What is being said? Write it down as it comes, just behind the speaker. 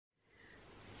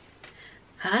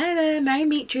Hi there, Merry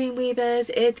Meet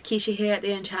Dreamweavers. It's Keisha here at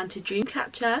the Enchanted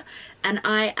Dreamcatcher, and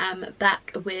I am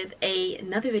back with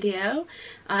another video.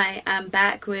 I am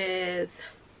back with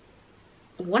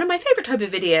one of my favorite type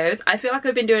of videos. I feel like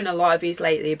I've been doing a lot of these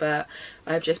lately, but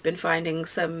I've just been finding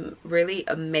some really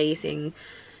amazing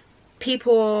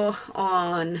people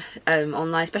on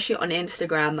online, especially on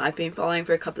Instagram, that I've been following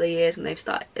for a couple of years, and they've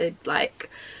started like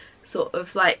sort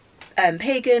of like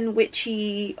pagan,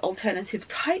 witchy, alternative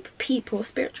type people,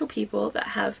 spiritual people that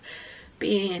have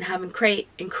been having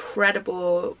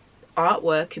incredible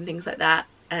artwork and things like that,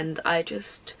 and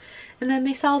then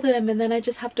they sell them, and then I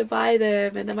just have to buy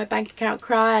them, and then my bank account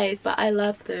cries, but I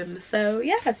love them. So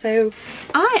yeah, so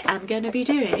I am going to be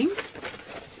doing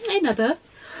another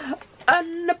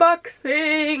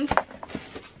unboxing.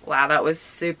 Wow, that was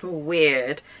super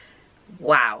weird.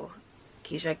 Wow,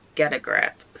 Keisha, get a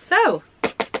grip. So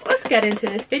let's get into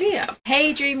this video.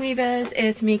 Hey Dreamweavers,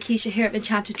 it's me Keisha here at the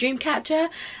Enchanted Dreamcatcher,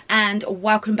 and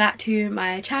welcome back to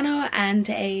my channel and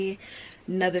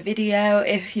another video.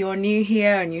 If you're new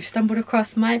here and you've stumbled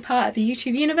across my part of the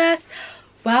YouTube universe,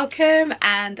 welcome,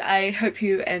 and I hope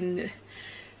you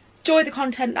enjoy the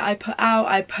content that I put out.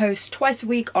 I post twice a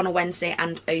week on a Wednesday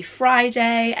and a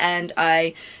Friday, and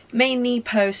I mainly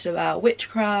post about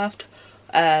witchcraft,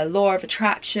 law of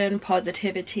attraction,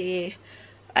 positivity,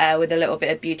 with a little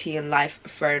bit of beauty and life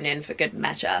thrown in for good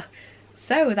measure.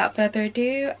 So without further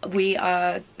ado, we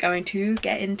are going to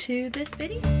get into this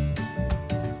video.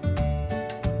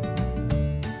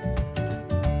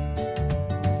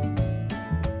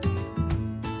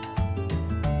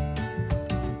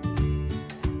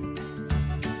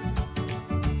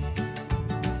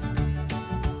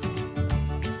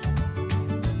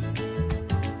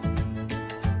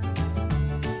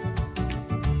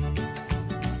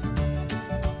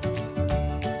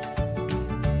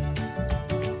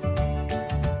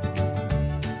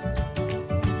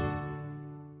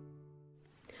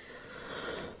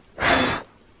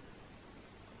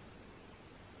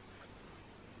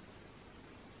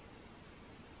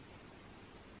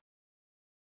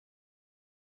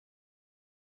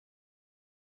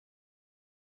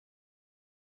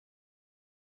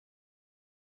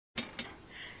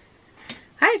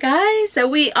 Hi guys, so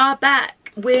we are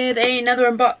back with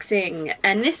another unboxing,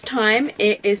 and this time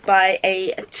it is by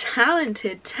a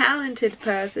talented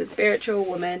person, spiritual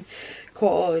woman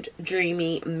called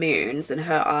Dreamy Moons, and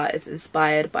her art is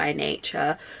inspired by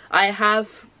nature.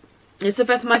 It's the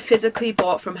first time I physically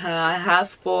bought from her. I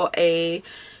have bought a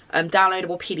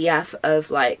downloadable PDF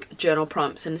of like journal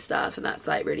prompts and stuff, and that's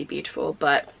like really beautiful,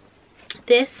 but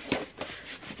this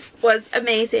was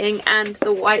amazing. And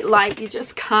the white light, you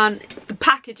just can't, the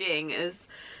packaging is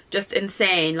just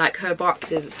insane. Like her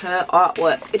boxes, her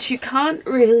artwork, which you can't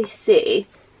really see.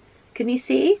 Can you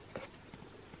see?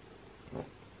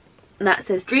 And that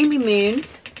says Dreamy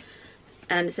Moons,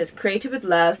 and it says created with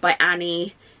love by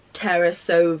Annie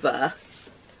Terasova.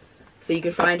 So you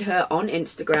can find her on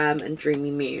Instagram and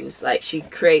Dreamy Moons. Like, she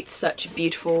creates such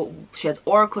beautiful, she has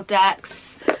oracle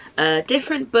decks,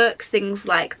 different books, things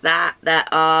like that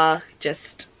are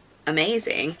just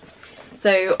amazing.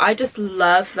 So I just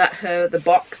love that the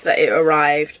box that it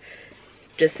arrived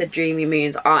just said Dreamy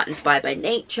Moons, art inspired by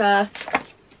nature.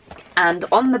 And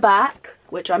on the back,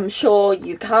 which I'm sure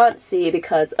you can't see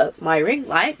because of my ring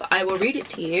light, but I will read it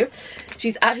to you.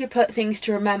 She's actually put things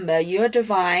to remember. You are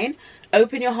divine.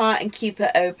 Open your heart and keep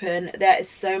it open. There is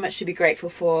so much to be grateful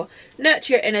for.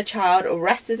 Nurture your inner child.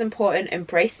 Rest is important.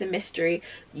 Embrace the mystery.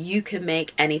 You can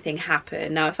make anything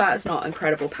happen. Now, if that is not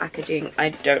incredible packaging, I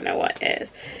don't know what is.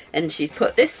 And she's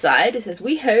put this side. It says,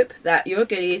 we hope that your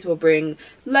goodies will bring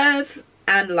love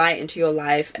and light into your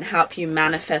life and help you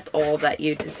manifest all that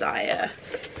you desire.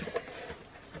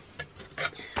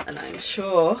 And I'm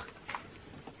sure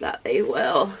that they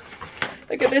will.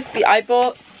 Look at this. I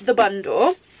bought the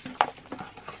bundle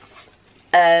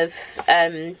of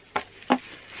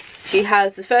she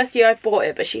has, the first year I bought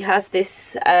it, but she has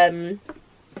this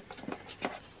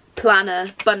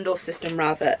planner bundle system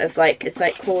rather of like, it's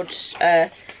like called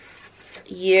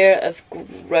year of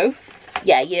growth.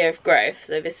 Yeah, year of growth.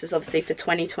 So this was obviously for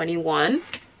 2021.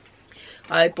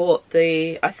 I bought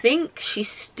I think she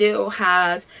still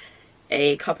has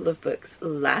a couple of books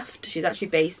left. She's actually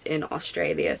based in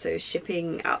Australia, so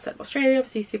shipping outside of Australia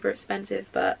obviously super expensive,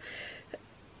 but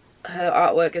her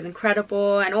artwork is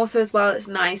incredible. And also as well, it's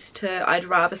nice to, I'd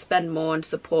rather spend more and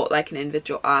support like an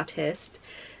individual artist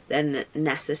than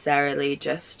necessarily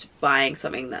just buying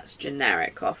something that's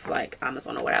generic off like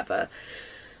Amazon or whatever.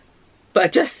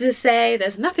 But just to say,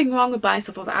 there's nothing wrong with buying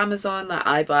stuff off Amazon. That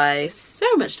I buy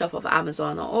so much stuff off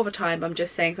Amazon all the time. I'm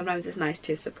just saying sometimes it's nice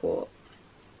to support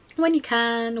when you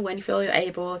can, when you feel you're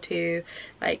able to,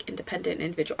 like independent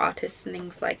individual artists and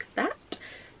things like that.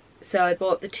 So I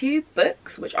bought the 2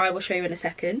 books, which I will show you in a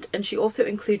second, and she also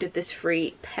included this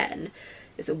free pen.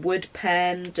 It's a wood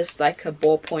pen, just like a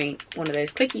ballpoint, one of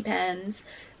those clicky pens,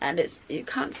 and it's, you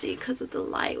can't see because of the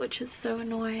light, which is so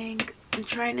annoying. I'm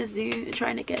trying to zoom,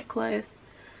 trying to get close,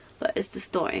 but it's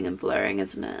distorting and blurring,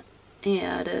 isn't it?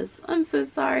 Yeah, it is. I'm so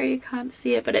sorry you can't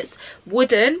see it, but it's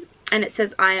wooden and it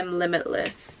says I am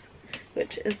limitless,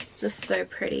 which is just so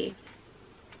pretty.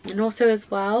 And also as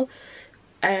well,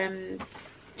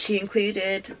 she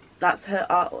included, that's her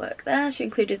artwork there, she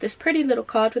included this pretty little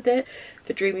card with it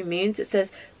for Dreamy Moons. It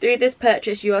says, through this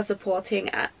purchase you are supporting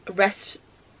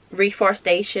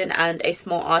reforestation and a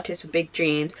small artist with big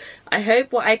dreams. I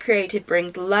hope what I created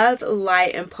brings love,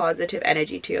 light and positive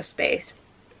energy to your space.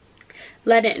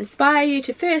 Let it inspire you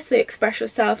to fiercely express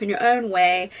yourself in your own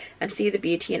way and see the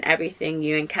beauty in everything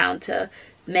you encounter.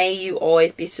 May you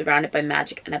always be surrounded by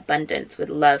magic and abundance. With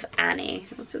love, Annie.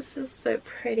 This is so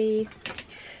pretty.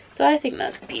 So I think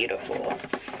that's beautiful.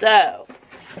 So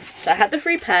I had the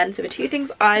free pen. So the 2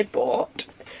 things I bought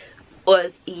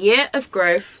was Year of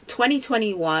Growth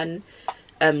 2021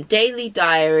 daily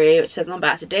diary, which says on the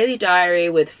back, it's a daily diary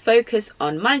with focus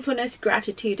on mindfulness,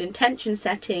 gratitude, intention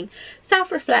setting,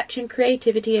 self-reflection,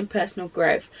 creativity and personal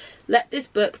growth. Let this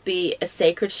book be a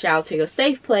sacred shelter, your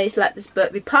safe place. Let this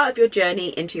book be part of your journey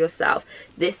into yourself.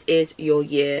 This is your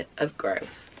year of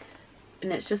growth.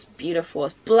 And it's just beautiful.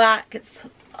 It's black, it's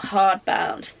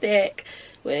hardbound, thick,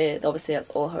 with obviously that's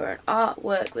all her own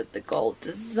artwork with the gold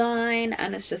design,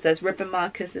 and it's just, there's ribbon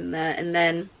markers in there. And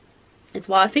then as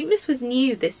well, I think this was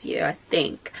new this year, I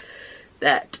think,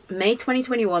 that May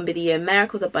 2021 be the year of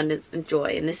miracles, abundance and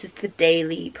joy. And this is the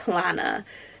daily planner.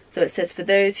 So it says, for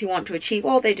those who want to achieve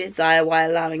all they desire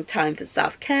while allowing time for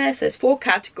self-care. So there's 4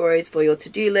 categories for your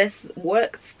to-do list: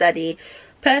 work, study,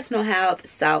 personal health,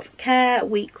 self-care,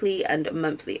 weekly and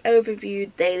monthly overview,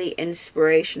 daily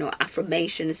inspirational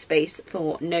affirmation, space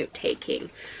for note-taking.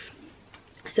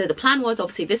 So the plan was,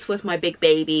 obviously this was my big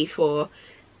baby for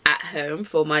at home,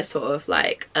 for my sort of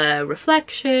like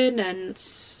reflection and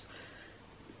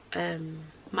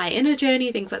my inner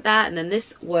journey, things like that. And then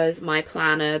this was my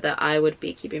planner that I would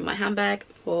be keeping in my handbag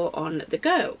for on the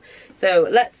go. So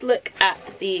let's look at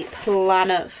the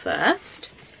planner first.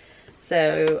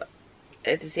 So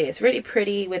as you see, it's really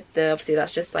pretty with the, obviously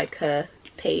that's just like a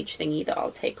page thingy that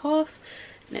I'll take off,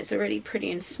 and it's already pretty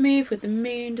and smooth with the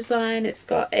moon design. It's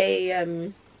got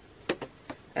a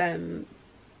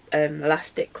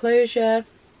elastic closure.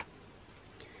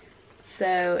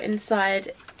 So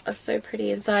inside, it's so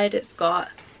pretty inside. It's got,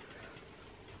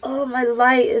 oh, my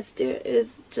light is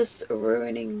just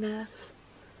ruining this.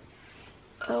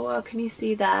 Oh well, can you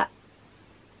see that?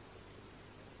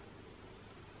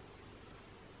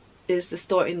 Is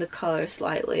distorting the color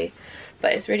slightly,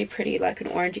 but it's really pretty, like an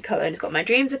orangey color. And it's got, my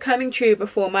dreams are coming true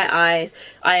before my eyes.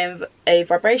 I am a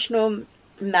vibrational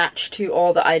match to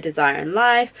all that I desire in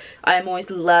life. I am always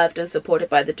loved and supported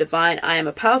by the divine. I am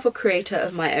a powerful creator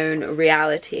of my own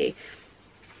reality.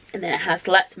 And then it has,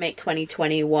 let's make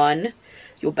 2021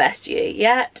 your best year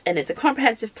yet. And it's a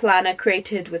comprehensive planner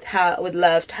created with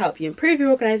love to help you improve your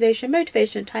organization,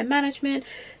 motivation and time management,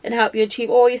 and help you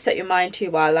achieve all you set your mind to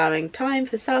while allowing time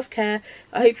for self-care.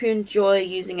 I hope you enjoy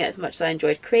using it as much as I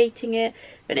enjoyed creating it.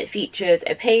 And it features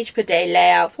a page per day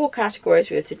layout, 4 categories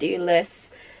for your to-do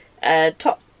lists,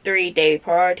 top 3 daily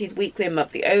priorities, weekly and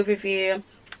monthly overview,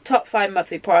 top 5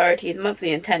 monthly priorities,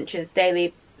 monthly intentions,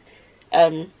 daily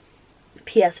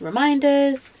PS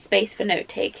reminders, space for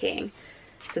note-taking.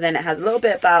 So then it has a little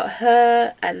bit about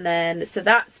her, and then, so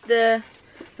that's the,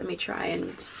 let me try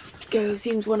and go,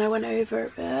 seems when I went over a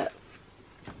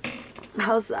bit.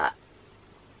 How's that?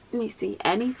 Can you see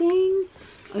anything?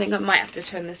 I think I might have to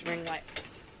turn this ring light.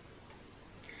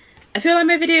 I feel like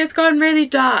my video's gone really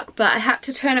dark, but I had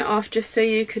to turn it off just so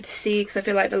you could see, because I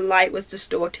feel like the light was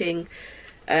distorting,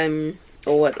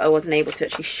 or I wasn't able to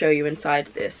actually show you inside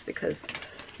this because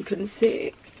you couldn't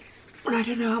see. And I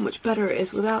don't know how much better it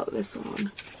is without this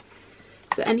on.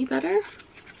 Is it any better?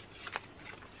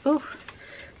 Oh,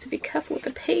 so be careful with the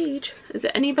page. Is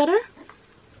it any better?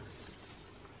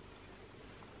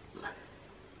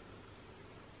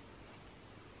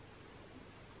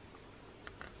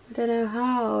 I don't know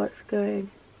how it's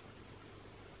going.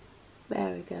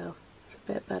 There we go. It's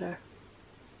a bit better.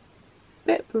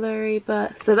 Bit blurry,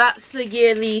 but so that's the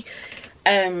yearly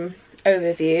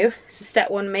overview. So step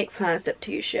 1, make plans. Step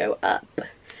 2, show up.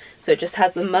 So it just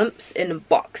has the months in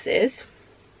boxes.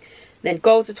 Then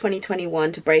goals of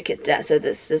 2021 to break it down. So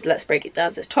this is, let's break it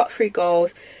down. So it's top 3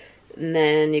 goals, and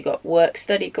then you got work,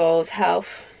 study goals, health,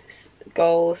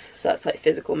 goals. So that's like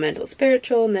physical, mental,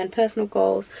 spiritual, and then personal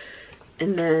goals.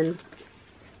 And then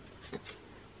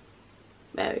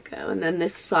there we go. And then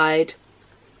this side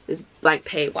is blank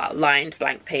page, well, lined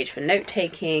blank page for note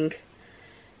taking.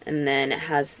 And then it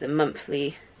has the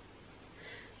monthly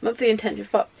intention,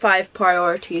 5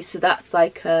 priorities. So that's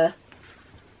like a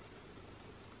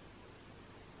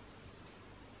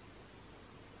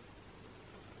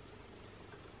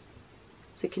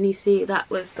so can you see that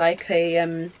was like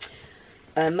a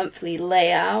monthly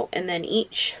layout, and then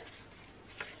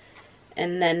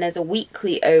there's a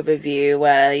weekly overview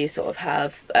where you sort of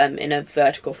have in a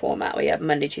vertical format where you have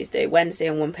Monday, Tuesday, Wednesday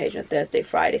on one page, and Thursday,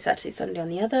 Friday, Saturday, Sunday on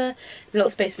the other. A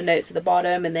little space for notes at the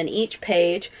bottom, and then each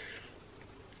page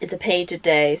is a page a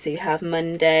day. So you have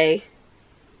Monday,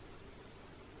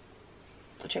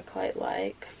 which I quite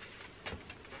like.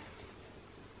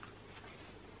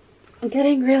 I'm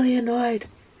getting really annoyed.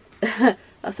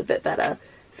 That's a bit better.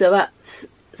 So that's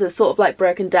sort of like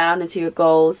broken down into your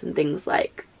goals and things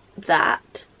like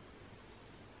that,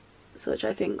 so which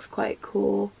I think is quite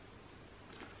cool.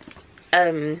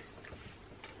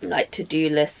 Like to-do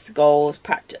lists, goals,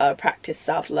 practice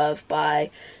self-love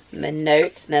by the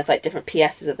notes, and there's like different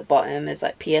PSs at the bottom. There's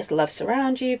like PS love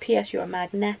surround you, PS you are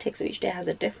magnetic, so each day has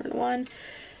a different one.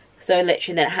 So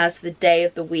literally then it has the day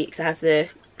of the week, so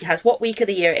it has what week of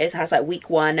the year it is. It has like week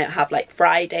 1, it have like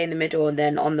Friday in the middle, and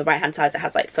then on the right hand side it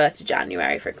has like 1st of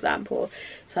January, for example.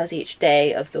 So it has each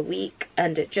day of the week,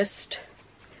 and it just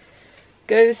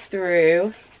goes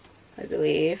through, I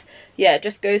believe, yeah, it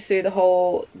just goes through the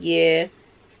whole year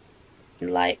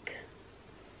like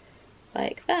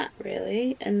that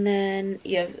really. And then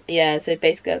you have, yeah, so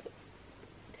basically,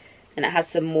 and it has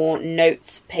some more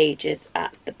notes pages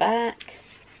at the back.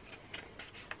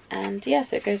 And yeah,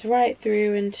 so it goes right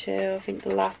through until I think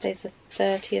the last day is the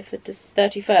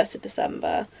 31st of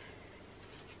December.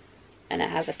 And it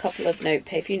has a couple of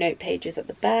few note pages at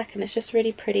the back, and it's just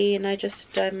really pretty. And I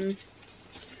just I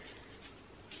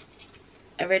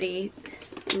really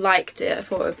liked it. I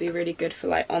thought it would be really good for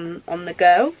like on the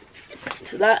go.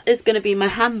 So that is going to be my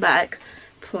handbag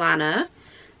planner.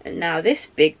 And now this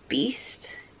big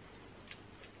beast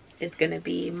is going to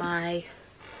be my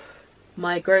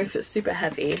growth. It's super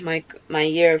heavy. My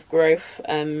year of growth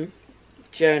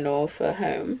journal for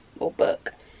home, or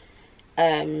book.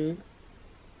 Did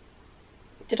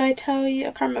I tell you?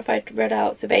 I can't remember if I read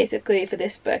out. So basically for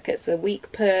this book, it's a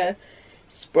week per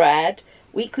spread,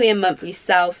 weekly and monthly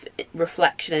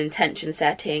self-reflection and intention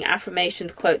setting,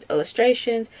 affirmations, quotes,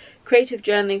 illustrations, creative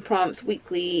journaling prompts,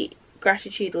 weekly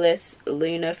gratitude lists,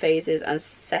 lunar phases,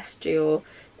 ancestral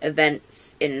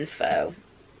events info.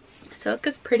 So it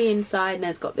gets pretty inside, and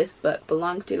it's got this book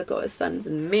belongs to, look at all the suns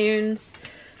and moons.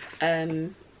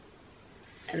 And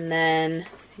then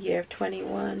year of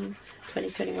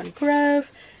 2021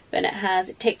 growth. Then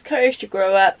it takes courage to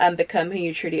grow up and become who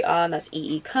you truly are, and that's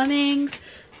E.E. Cummings.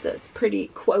 So it's a pretty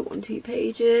quote on 2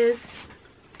 pages.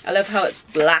 I love how it's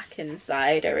black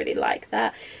inside. I really like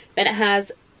that. Then it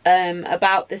has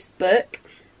about this book,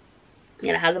 and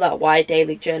it has about why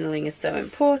daily journaling is so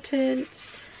important.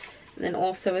 And then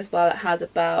also as well, it has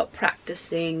about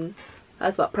practicing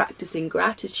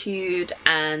gratitude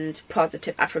and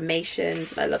positive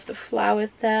affirmations. And I love the flowers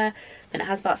there. And it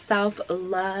has about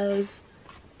self-love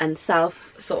and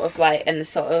self-love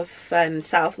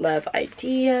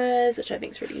ideas, which I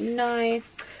think is really nice.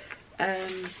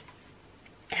 It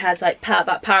has like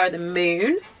about power of the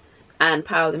moon and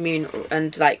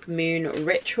like moon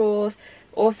rituals.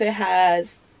 Also has,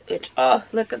 oh,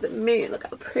 look at the moon, look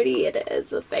how pretty it is,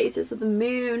 the phases of the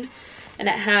moon. And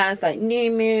it has like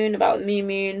new moon, about the new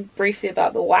moon, briefly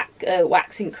about the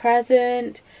waxing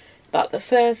crescent, about the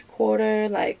first quarter,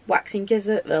 like waxing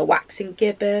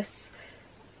gibbous,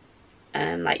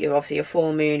 and like your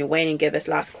full moon, your waning gibbous,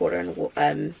 last quarter,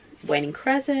 and waning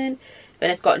crescent. Then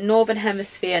it's got northern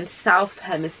hemisphere and south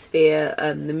hemisphere,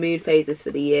 the moon phases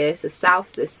for the year. So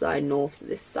south's this side, north's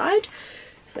this side.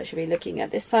 So I should be looking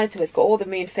at this side. So it's got all the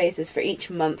moon phases for each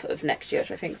month of next year,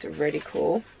 which I think is really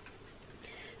cool.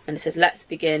 And it says, let's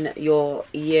begin your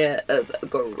year of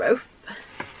growth.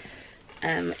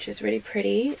 Which is really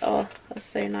pretty. Oh, that's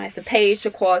so nice. The page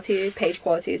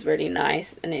quality is really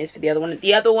nice, and it is for the other one.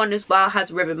 The other one as well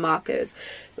has ribbon markers,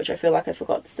 which I feel like I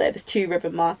forgot to say. There's 2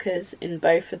 ribbon markers in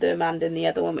both of them, and in the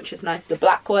other one, which is nice, the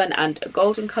black one and a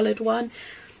golden coloured one.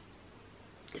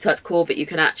 So that's cool, but you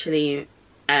can actually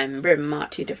ribbon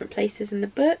mark 2 different places in the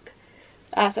book.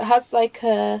 So it has like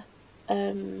a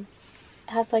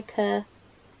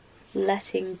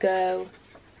letting go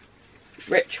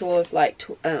ritual of like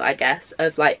I guess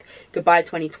of like goodbye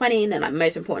 2020, and then like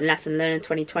most important lesson learned in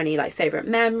 2020, like favorite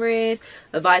memories,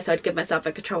 advice I'd give myself if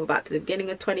I could travel back to the beginning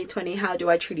of 2020, how do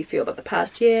I truly feel about the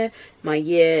past year, my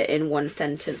year in one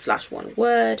sentence / one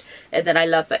word. And then I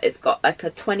love that it's got like a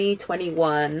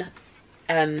 2021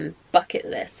 bucket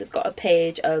list. It's got a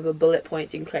page of bullet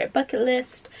points. You can create a bucket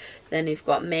list. Then you've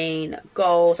got main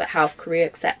goals like health, career,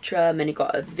 etc. And then you've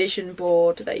got a vision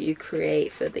board that you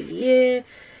create for the year.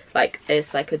 Like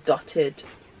it's like a dotted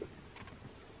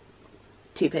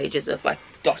 2 pages of like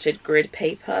dotted grid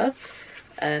paper,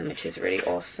 which is really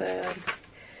awesome.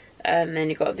 Then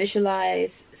you've got to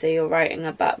visualize, so you're write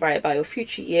about your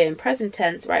future year in present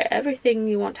tense, write everything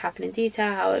you want to happen in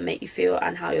detail, how it make you feel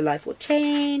and how your life will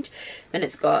change. Then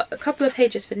it's got a couple of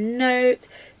pages for notes.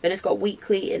 Then it's got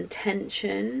weekly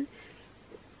intention,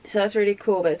 so that's really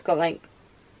cool. But it's got like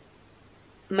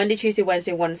Monday, Tuesday,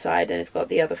 Wednesday one side, and it's got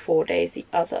the other 4 days the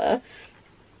other.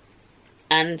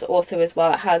 And also as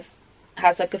well, it has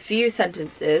like a few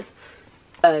sentences,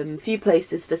 few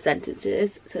places for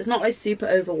sentences, so it's not like super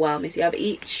overwhelming. So you have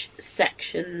each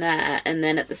section there, and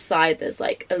then at the side there's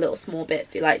like a little small bit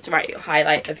if you like to write your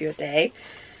highlight of your day.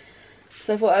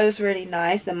 So I thought that was really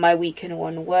nice. Then my week in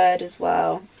one word as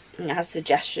well, and it has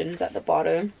suggestions at the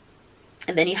bottom.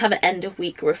 And then you have an end of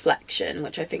week reflection,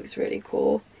 which I think is really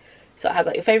cool. So it has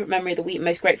like your favorite memory of the week,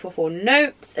 most grateful for,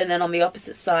 notes, and then on the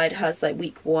opposite side has like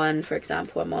week 1, for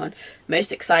example. I'm on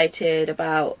most excited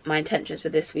about my intentions for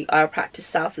this week. I'll practice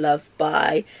self-love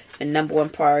by my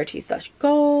 #1 priority /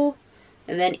 goal.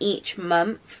 And then each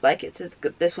month, like it says,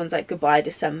 this one's like goodbye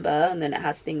December, and then it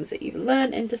has things that you've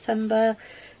learned in December.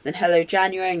 Then hello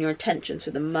January and your intentions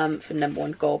for the month and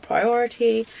 #1 goal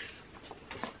priority.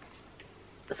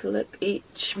 So look,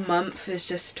 each month is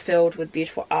just filled with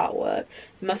beautiful artwork.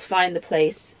 You must find the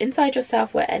place inside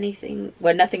yourself where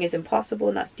nothing is impossible,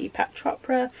 and that's Deepak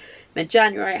Chopra. In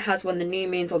January it has when the new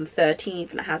moon's on the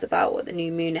 13th, and it has about what the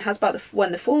new moon, it has about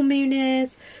when the full moon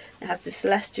is. It has the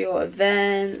celestial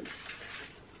events.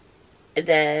 And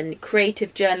then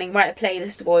creative journaling, write a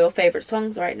playlist of all your favorite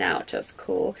songs right now, which is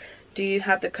cool. Do you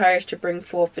have the courage to bring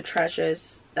forth the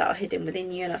treasures that are hidden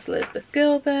within you? And that's Elizabeth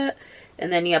Gilbert.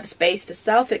 And then you have space for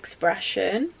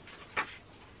self-expression.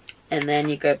 And then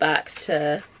you go back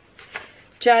to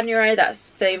January, that's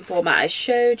the same format I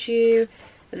showed you.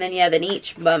 And then yeah, then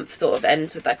each month sort of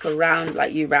ends with like a round,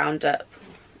 like you round up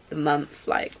the month,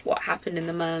 like what happened in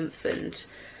the month,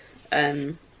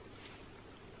 and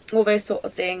all those sort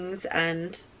of things.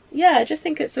 And yeah, I just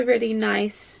think it's a really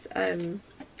nice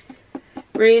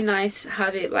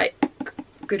have it like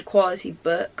good quality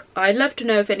book. I'd love to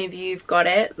know if any of you've got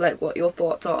it, like what your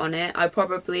thoughts are on it. I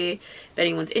probably, if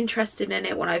anyone's interested in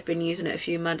it, when I've been using it a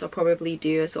few months, I'll probably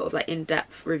do a sort of like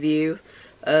in-depth review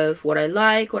of what I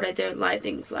like, what I don't like,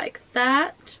 things like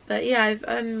that. But yeah,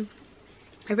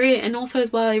 I really, and also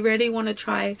as well, I really want to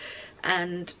try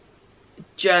and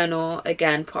journal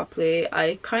again properly.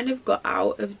 I kind of got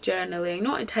out of journaling,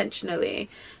 not intentionally,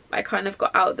 but I kind of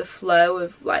got out of the flow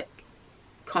of like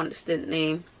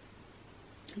constantly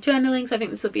journaling. So I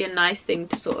think this will be a nice thing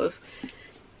to sort of,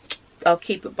 I'll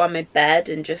keep it by my bed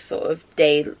and just sort of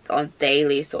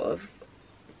daily sort of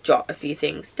jot a few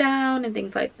things down and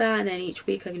things like that, and then each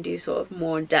week I can do sort of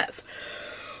more in depth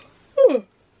I'm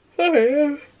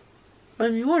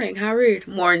yawning, how rude,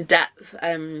 more in depth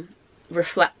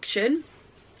reflection.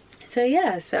 So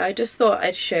yeah, so I just thought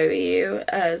I'd show you,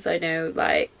 as I know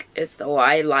like it's what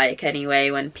I like anyway,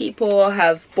 when people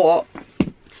have bought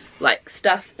like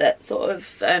stuff that sort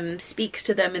of speaks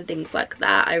to them and things like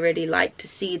that. I really like to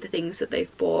see the things that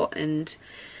they've bought, and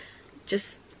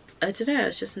just, I don't know,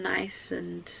 it's just nice.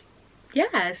 And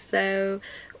yeah, so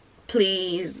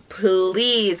please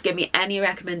give me any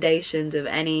recommendations of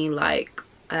any like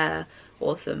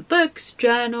awesome books,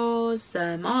 journals,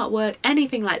 artwork,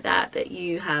 anything like that that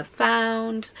you have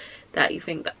found that you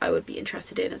think that I would be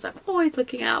interested in, as I'm always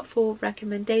looking out for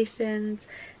recommendations.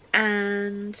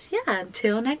 And yeah,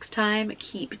 until next time,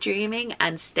 keep dreaming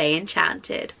and stay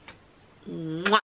enchanted. Mwah.